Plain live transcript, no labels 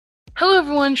Hello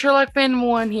everyone, SherlockFan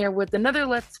 1 here with another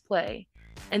Let's Play.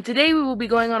 And today we will be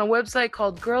going on a website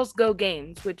called Girls Go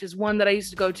Games, which is one that I used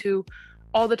to go to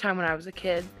all the time when I was a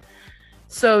kid.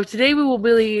 So today we will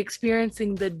be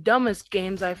experiencing the dumbest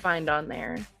games I find on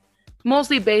there,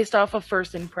 mostly based off of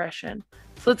first impression.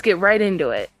 So let's get right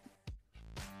into it.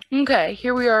 Okay,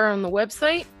 here we are on the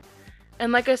website.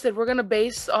 And like I said, we're going to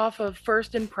base off of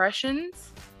first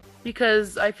impressions,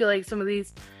 because I feel like some of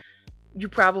these you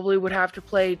probably would have to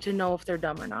play to know if they're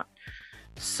dumb or not.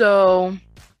 So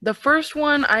the first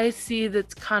one I see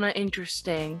that's kind of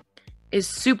interesting is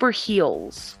Super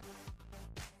Heels.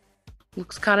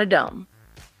 Looks kind of dumb.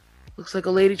 Looks like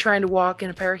a lady trying to walk in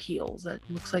a pair of heels. That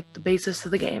looks like the basis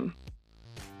of the game.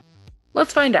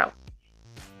 Let's find out.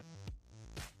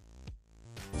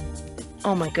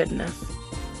 Oh my goodness.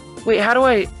 Wait, how do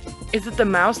I... Is it the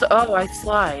mouse? Oh, I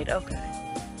slide. Okay.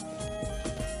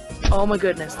 Oh my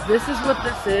goodness, this is what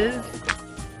this is?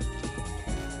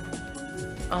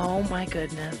 Oh my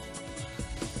goodness.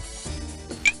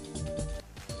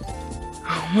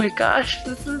 Oh my gosh,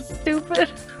 this is stupid.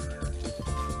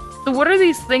 So what are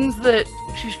these things that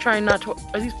she's trying not to...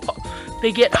 Are these...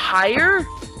 They get higher?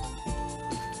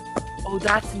 Oh,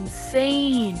 that's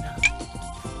insane.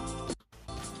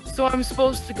 So I'm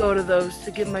supposed to go to those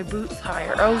to get my boots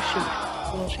higher. Oh shoot.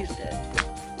 Well, she's dead.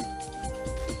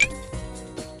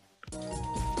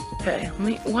 Okay,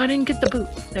 well, I didn't get the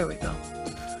boots. There we go.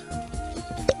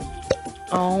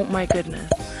 Oh my goodness.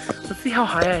 Let's see how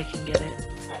high I can get it.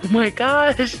 Oh my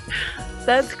gosh.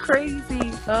 That's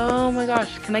crazy. Oh my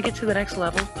gosh. Can I get to the next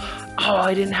level? Oh,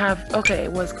 I didn't have... Okay,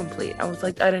 it was complete. I was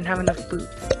like, I didn't have enough boots.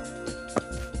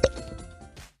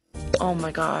 Oh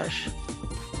my gosh.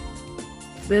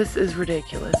 This is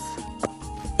ridiculous.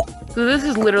 So this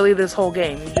is literally this whole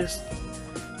game. You just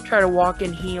try to walk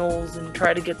in heels and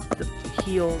try to get the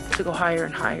heels to go higher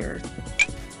and higher.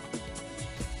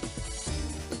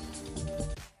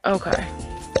 Okay.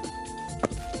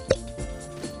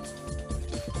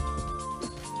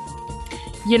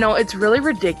 You know, it's really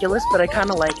ridiculous, but I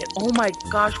kind of like it. Oh my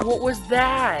gosh, what was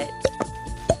that?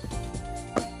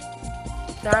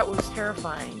 That was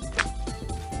terrifying.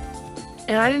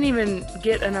 And I didn't even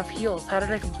get enough heals. How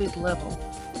did I complete the level?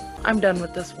 I'm done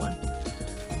with this one.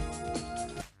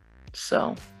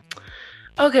 So...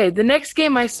 Okay, the next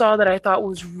game I saw that I thought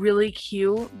was really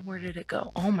cute. Where did it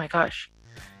go? Oh my gosh.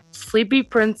 Sleepy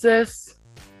Princess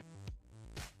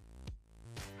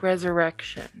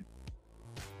Resurrection.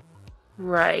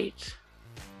 Right.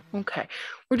 Okay.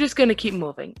 We're just gonna keep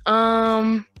moving.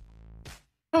 I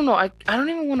don't know. I don't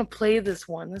even want to play this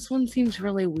one. This one seems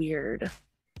really weird.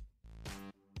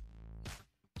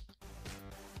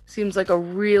 Seems like a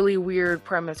really weird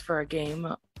premise for a game.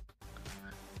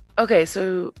 Okay,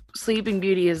 so Sleeping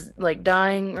Beauty is like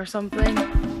dying or something.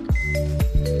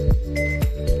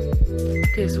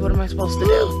 Okay, so what am I supposed to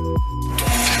do?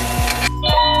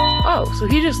 Oh, so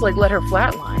he just like let her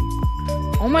flatline.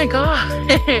 Oh my gosh.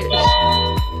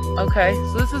 Okay,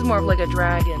 so this is more of like a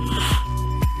dragon.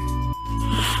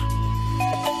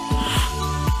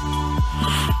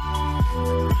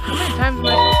 How many times am I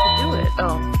supposed to do it?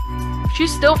 Oh,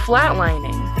 she's still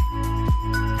flatlining.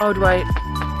 Oh, do I...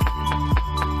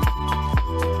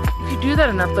 do that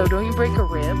enough though, don't you break a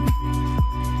rib?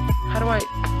 How do I...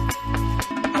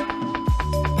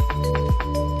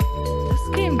 This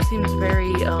game seems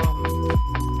very,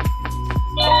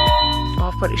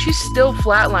 off-putting. She's still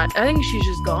flatlining. I think she's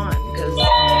just gone, because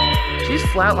she's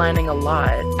flatlining a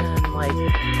lot, and, like...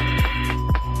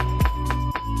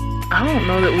 I don't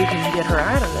know that we can get her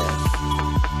out of this.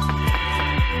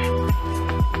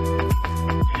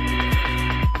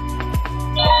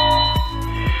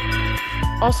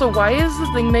 Also, why is the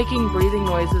thing making breathing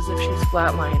noises if she's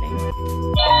flatlining?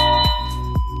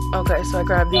 Okay, so I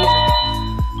grab these.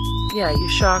 Yeah, you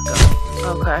shock them.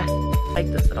 Okay. Like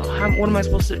this at all. What am I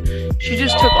supposed to do? She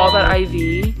just took all that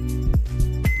IV.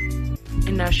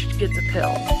 And now she gets a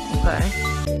pill. Okay.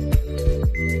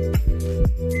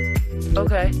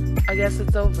 Okay. I guess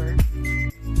it's over.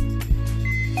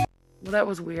 Well, that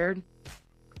was weird.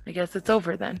 I guess it's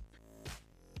over then.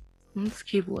 Let's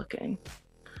keep looking.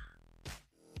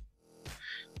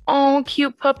 Oh,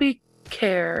 cute puppy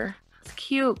care. It's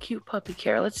cute, cute puppy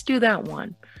care. Let's do that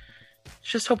one. Let's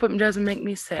just hope it doesn't make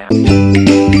me sad.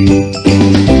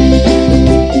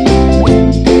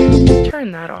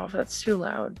 Turn that off. That's too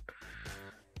loud.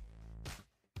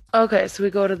 Okay, so we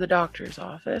go to the doctor's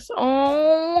office.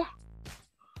 Oh.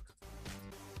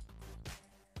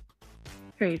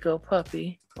 Here you go,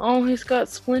 puppy. Oh, he's got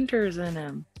splinters in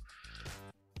him.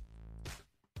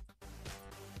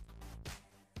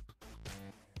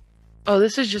 Oh,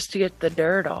 this is just to get the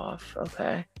dirt off.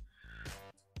 Okay.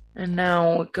 And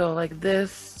now we'll go like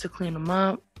this to clean them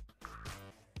up.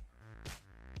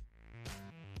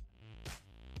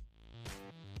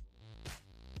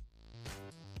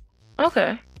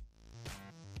 Okay.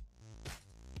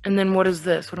 And then what is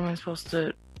this? What am I supposed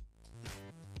to...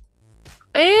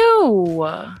 Ew!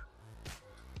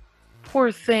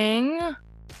 Poor thing.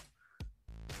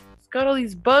 It's got all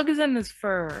these bugs in his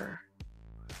fur.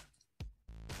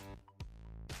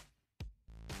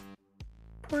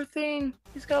 Poor thing.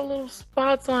 He's got little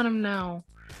spots on him now.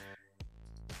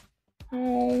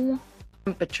 Oh.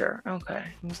 Temperature. Okay.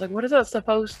 I was like, what is that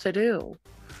supposed to do?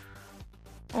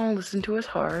 Oh, listen to his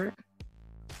heart.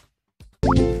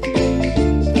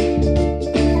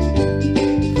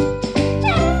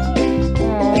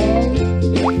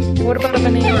 What about a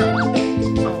banana?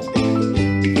 Oh.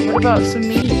 What about some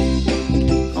meat?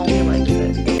 Oh, he likes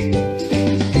it.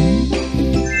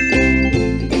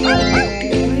 Oh,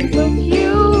 he's so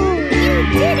cute!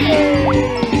 You did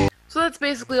it! So that's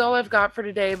basically all I've got for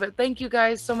today, but thank you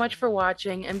guys so much for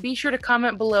watching, and be sure to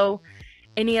comment below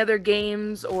any other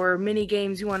games or mini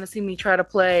games you want to see me try to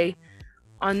play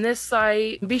on this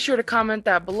site. Be sure to comment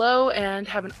that below, and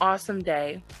have an awesome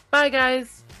day. Bye,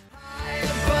 guys!